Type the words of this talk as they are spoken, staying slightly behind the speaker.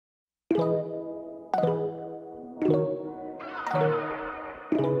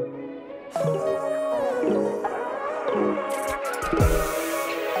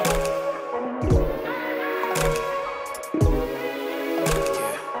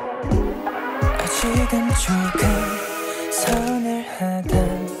지금 조금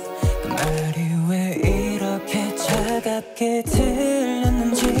서늘하단 그 말이 왜 이렇게 차갑게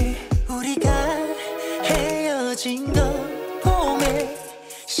들렸는지. 우리가 헤어진 건 봄의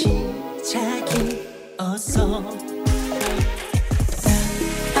시작이었어.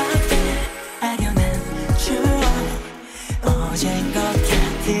 앞에 아련한 추억, 어젠 것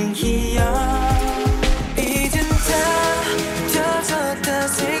같은 기억. 이젠 다 펴졌다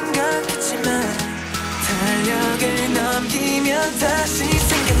생각했지만 달력을 넘기면 다시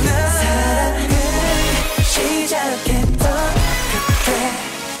생각나. 사랑을 시작했던 그때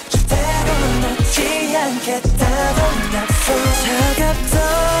절대로 놓지 않겠다던 약속. 차갑던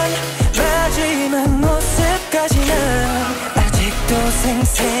마지막 모습까지는 아직도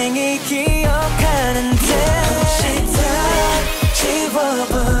생생히 기억하는데 혹시 다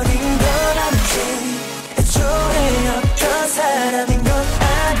지워버린 건 아닌지, 애초에 어떤 사람인 건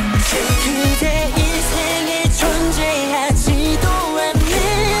아닌지. 그대 인생에 존재하지도 않는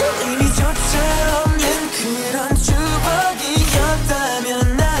의미조차 없는 그런 추억이었다면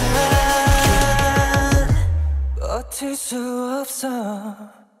난 버틸 수 없어.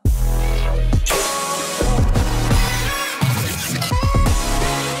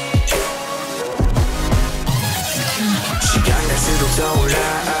 시간 갈수록 떠올라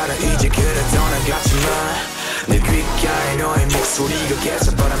알아 이제 그래 떠나갔지만 내 귓가에 너의 목소리가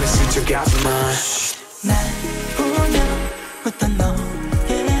계속 바람에 스쳐가지만 날 보며 웃던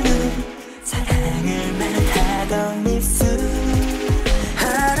너에는 사랑을 말하던 입술.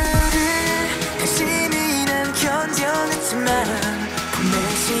 하루를 열심히 난 견뎌냈지만 봄의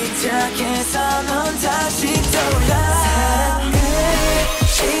시작에서 넌 다시 떠올라. 사랑을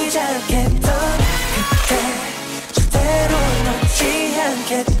시작했던 그때 절대로 놓지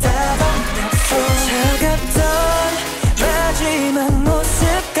않겠다던 약속. 차갑던 마지막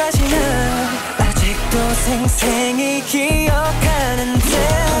모습까지는 아직도 생생히 기억하는데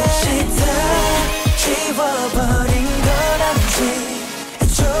혹시 다 지워버린 건 아닌지,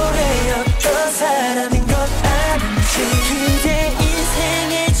 애초에 어떤 사람인 건 아닌지. 그대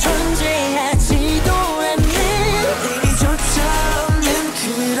인생에 존재하지도 않는 의미조차 없는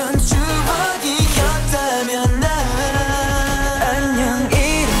그런 추억이었다면 난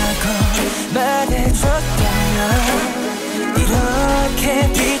안녕이라고 말해줬다면 이렇게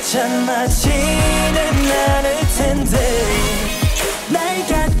비참하지는 않을 텐데. 날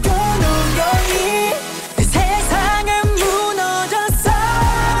갖고 논거니 내 세상은 무너졌어.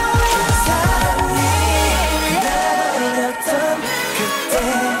 사랑이 나버렸던 그때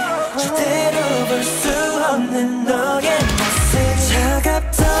절대로 볼 수 없는 너의 모습.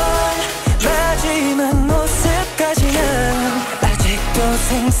 차갑던 마지막 모습까지는 아직도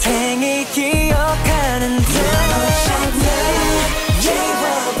생생히 기억하는데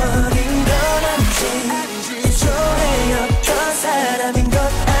지워버린 건 아닌지, 애초에 어떤 사람인 건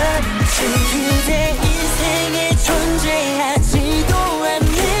아닌지. 그대 인생에 존재하지도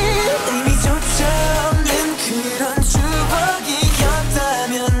않는 의미조차 없는 그런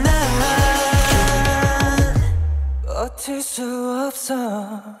추억이었다면 난 버틸 수 없어.